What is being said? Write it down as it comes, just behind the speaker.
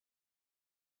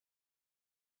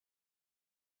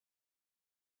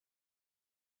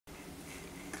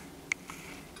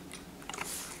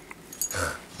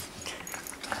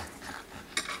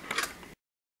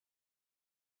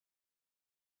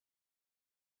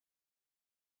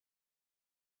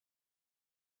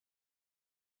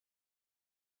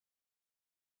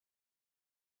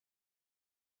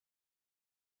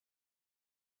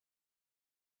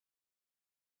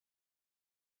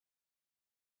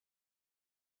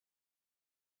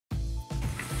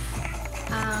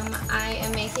I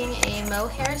am making a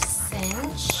Mohair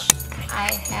Cinch.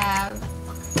 I have,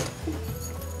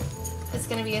 it's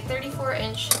going to be a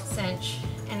 34-inch cinch,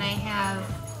 and I have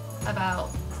about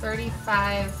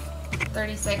 35,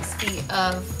 36 feet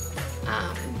of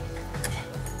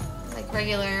like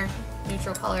regular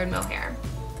neutral colored mohair.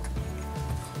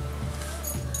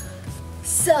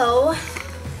 So,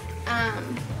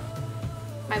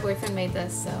 my boyfriend made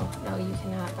this, so no, you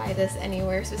cannot buy this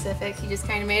anywhere specific. He just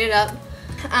kind of made it up.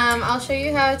 I'll show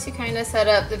you how to kind of set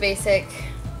up the basic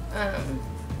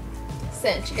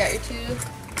cinch. You got your two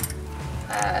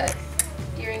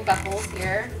earring buckles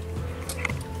here.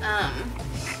 I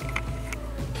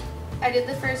did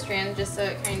the first strand just so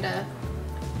it kind of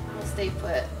will stay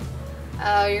put.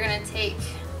 You're going to take, it's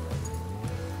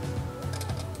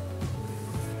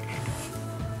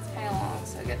kind of long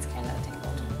so it gets kind of tangled.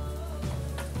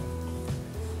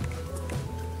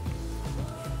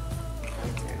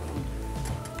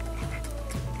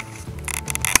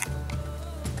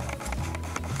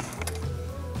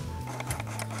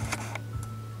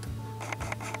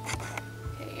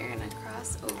 Okay, you're going to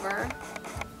cross over, kind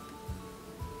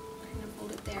of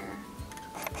hold it there,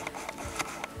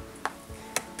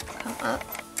 come up,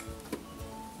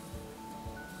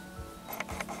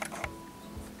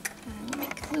 and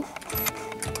make a loop.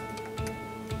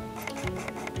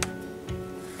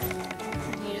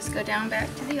 And you just go down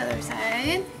back to the other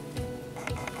side.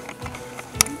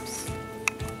 Oops.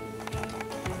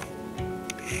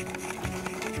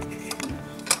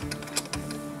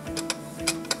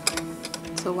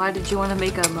 So why did you want to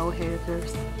make a mohair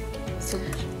first?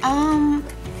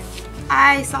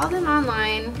 I saw them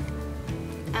online,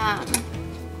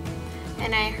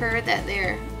 and I heard that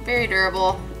they're very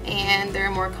durable and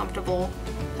they're more comfortable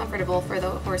for the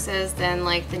horses than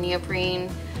like the neoprene,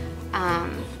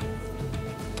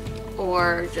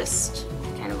 or just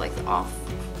kind of like the off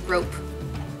rope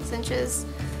cinches.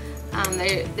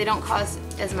 They don't cause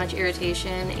as much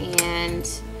irritation, and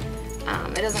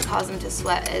it doesn't cause them to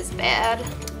sweat as bad,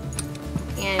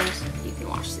 and you can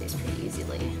wash these pretty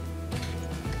easily.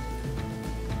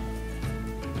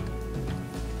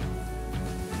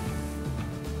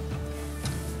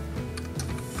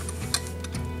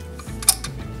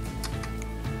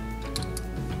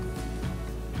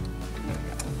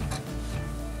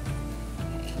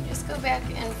 Okay, just go back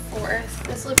and forth.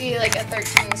 This will be like a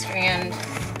 13 strand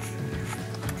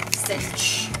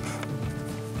cinch.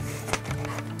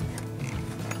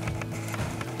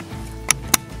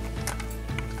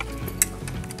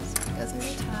 Goes in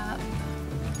the top,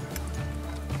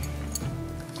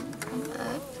 come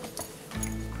up,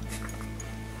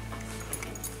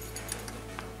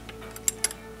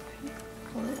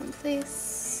 hold it in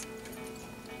place,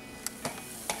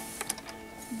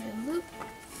 and then loop.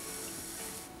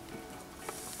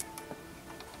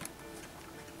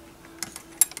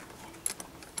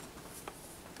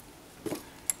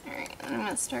 Alright, and I'm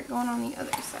going to start going on the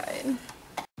other side.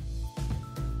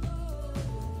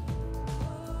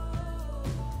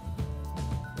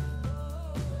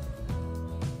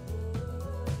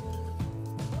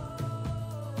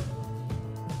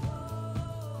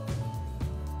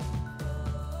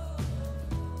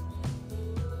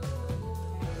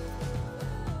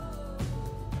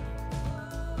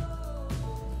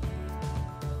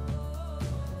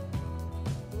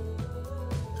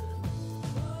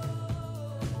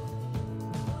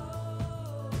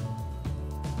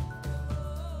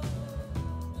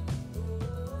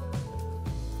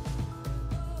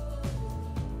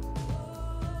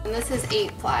 And this is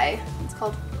 8-ply. It's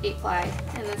called 8-ply,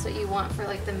 and that's what you want for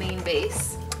like the main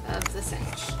base of the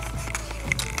cinch.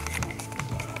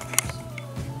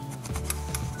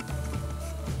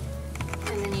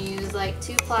 And then you use like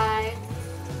 2-ply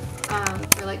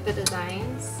for like the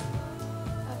designs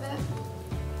of it.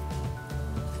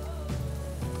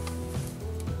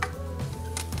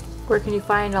 Where can you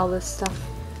find all this stuff?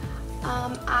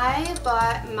 I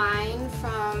bought mine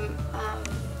from,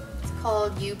 it's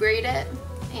called You Braid It,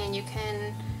 and you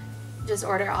can just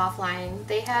order offline.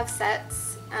 They have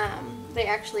sets. They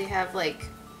actually have like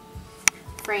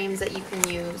frames that you can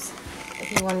use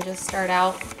if you want to just start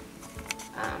out.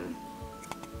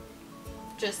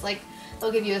 Just like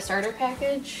they'll give you a starter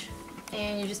package,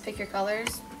 and you just pick your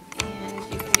colors,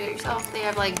 and you can do it yourself. They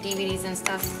have like DVDs and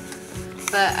stuff,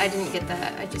 but I didn't get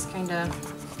that. I just kind of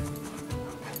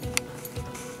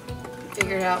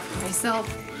figured it out for myself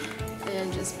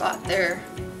and just bought their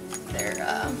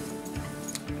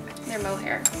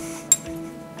mohair.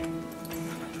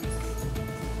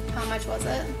 How much was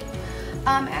it?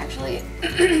 Actually,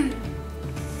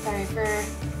 sorry,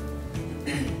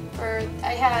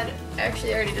 I had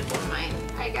actually already did one of mine.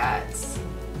 I got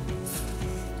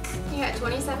got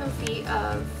 27 feet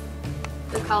of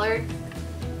the colored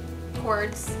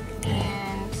cords,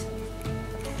 and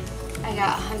I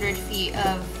got 100 feet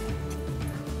of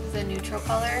the neutral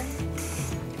color,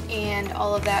 and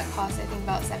all of that cost I think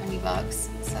about 70 bucks.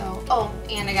 So, oh,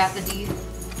 and I got the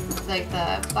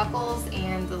buckles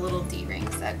and the little D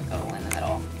rings that go in the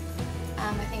middle.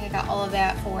 I think I got all of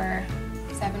that for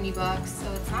 70 bucks,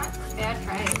 so it's not a bad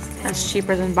price. That's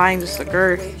cheaper than buying just a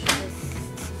girth.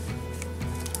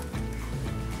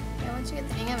 Yeah, once you get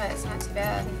the hang of it, it's not too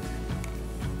bad.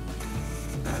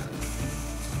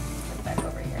 Put it back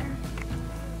over here.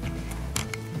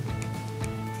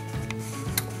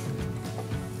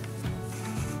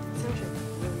 It's actually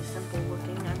really simple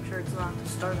looking. I'm sure it's not to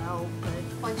start out, but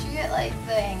Once you get like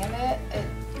the hang of it, it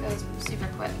goes super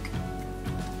quick.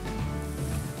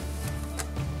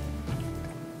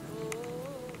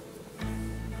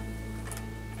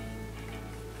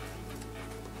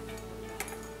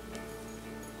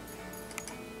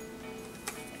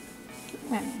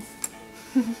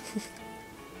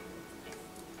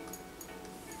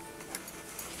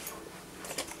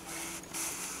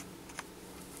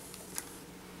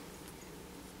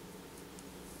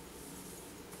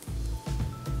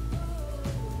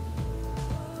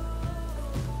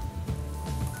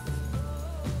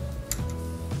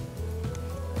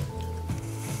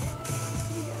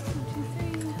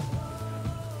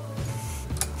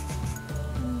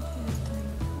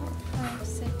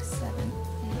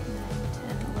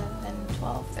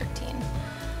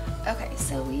 Okay,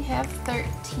 so we have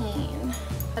 13.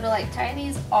 So to like tie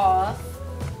these off,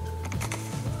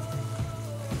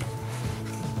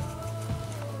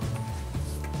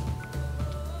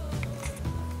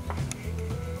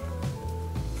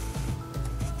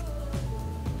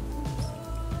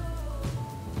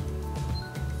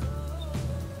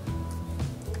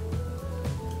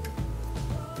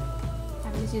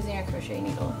 I'm just using a crochet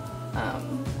needle.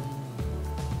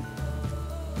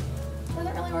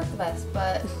 Doesn't really work the best,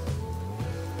 but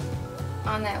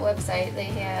on that website they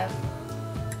have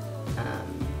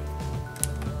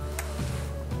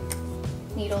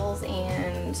needles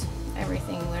and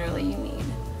everything literally you need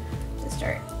to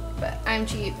start. But I'm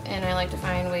cheap and I like to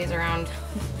find ways around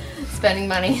spending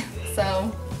money,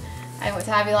 so I went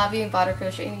to Hobby Lobby and bought a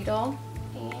crochet needle,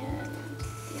 and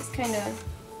just kind of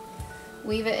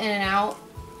weave it in and out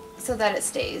so that it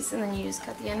stays, and then you just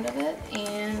cut the end of it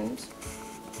and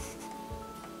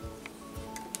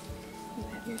you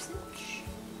have your cinch.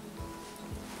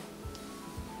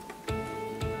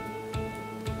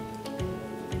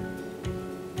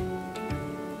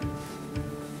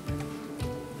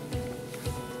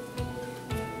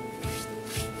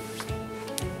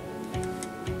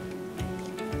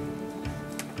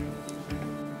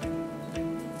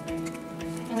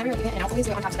 And then we're going to get it out, so we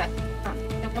do it on top of that.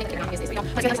 Don't make it on obviously, so you don't.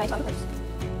 Let's get the other side first.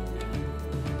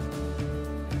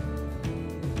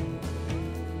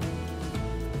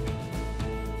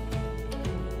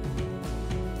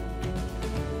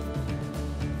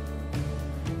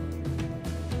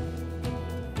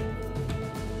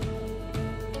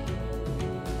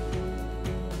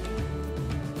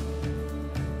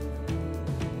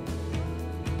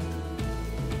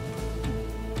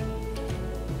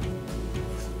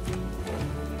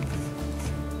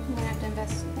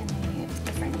 Invest in a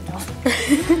different needle.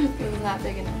 It was not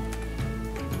big enough.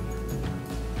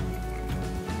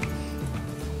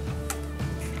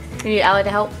 You need Allie to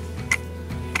help?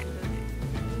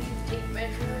 Tape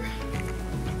measure.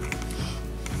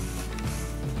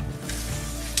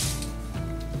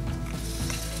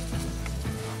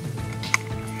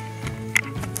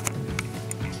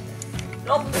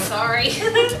 oh, Sorry.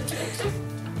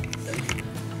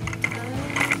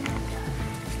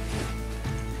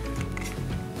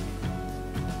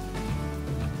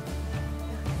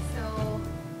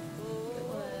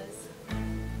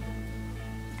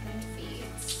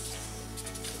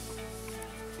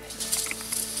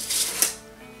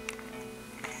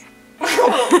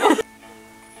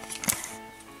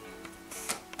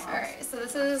 Alright, so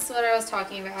this is what I was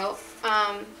talking about.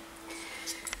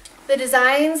 The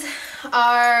designs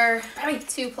are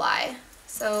 2-ply,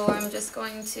 so I'm just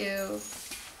going to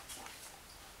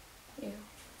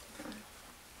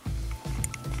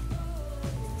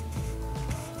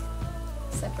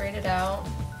separate it out.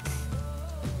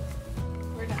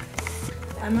 We're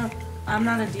done. I'm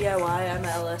not a DIY, I'm a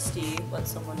LSD. Let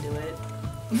someone do it.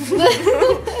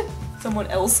 Someone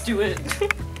else do it.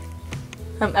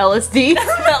 I'm LSD.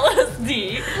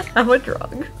 LSD. I'm a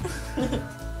drug.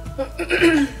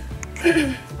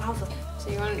 So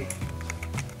you want to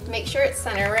make sure it's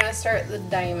center. We're going to start the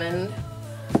diamond.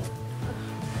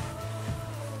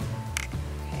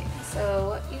 Okay, so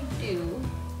what you do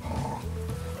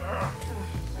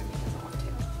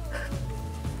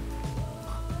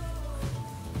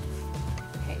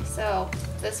So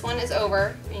this one is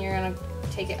over, and you're gonna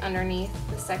take it underneath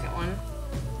the second one.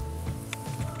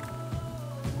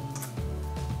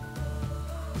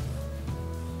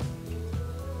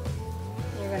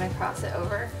 You're gonna cross it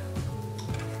over.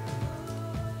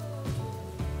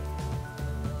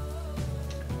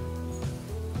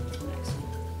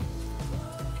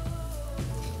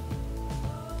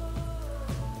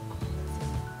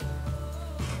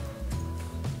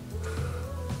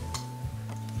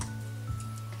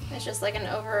 It's just like an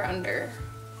over-under.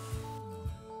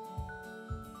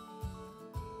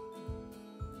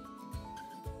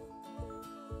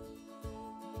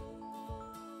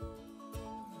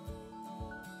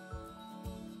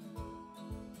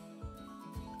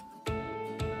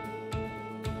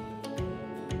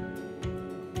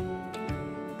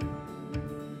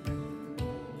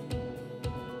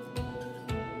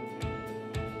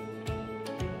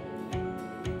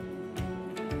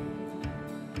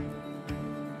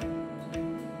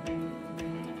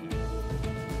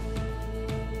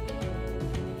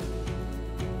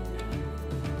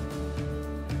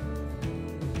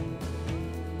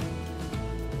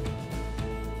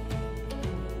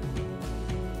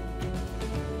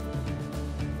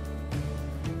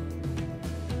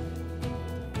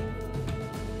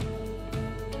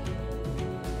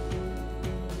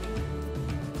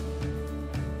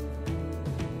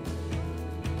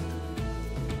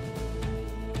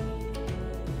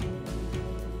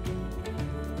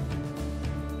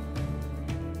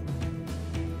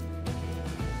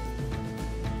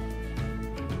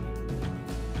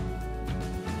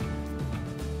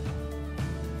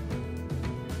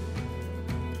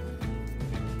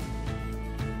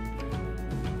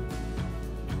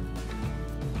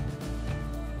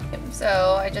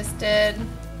 So I just did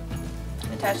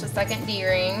attach the second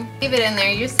D-ring. Leave it in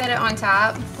there. You just set it on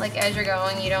top, like as you're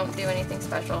going. You don't do anything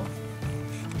special.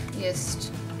 You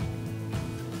just,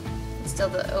 it's still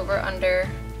the over-under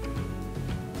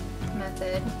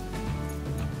method.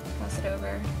 Cross it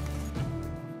over.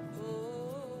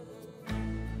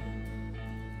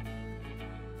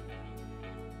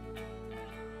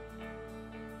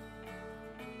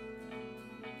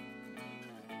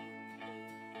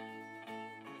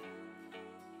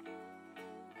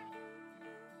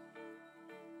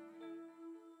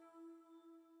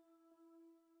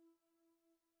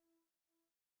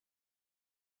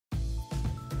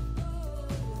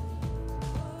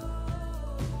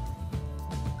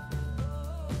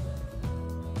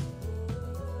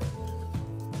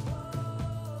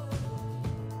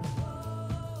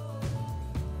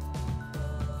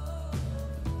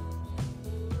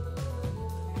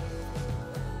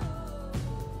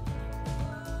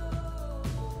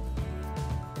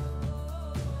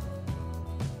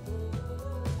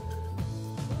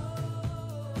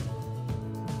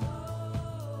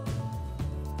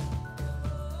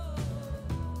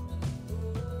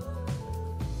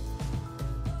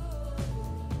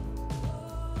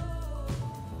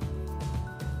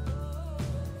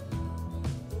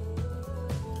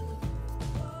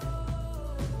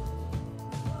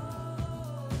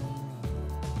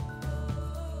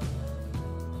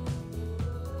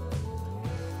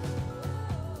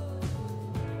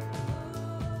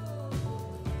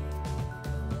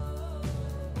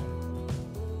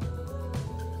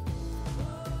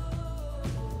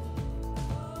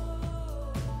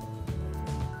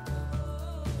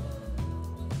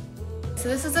 So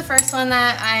this is the first one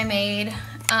that I made.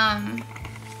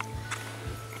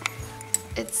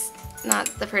 It's not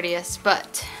the prettiest,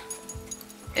 but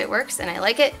it works and I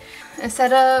like it.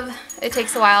 Instead of, it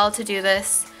takes a while to do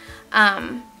this,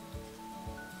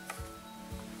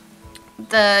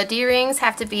 the D-rings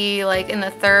have to be like in the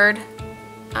third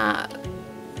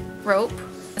rope,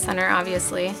 the center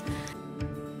obviously.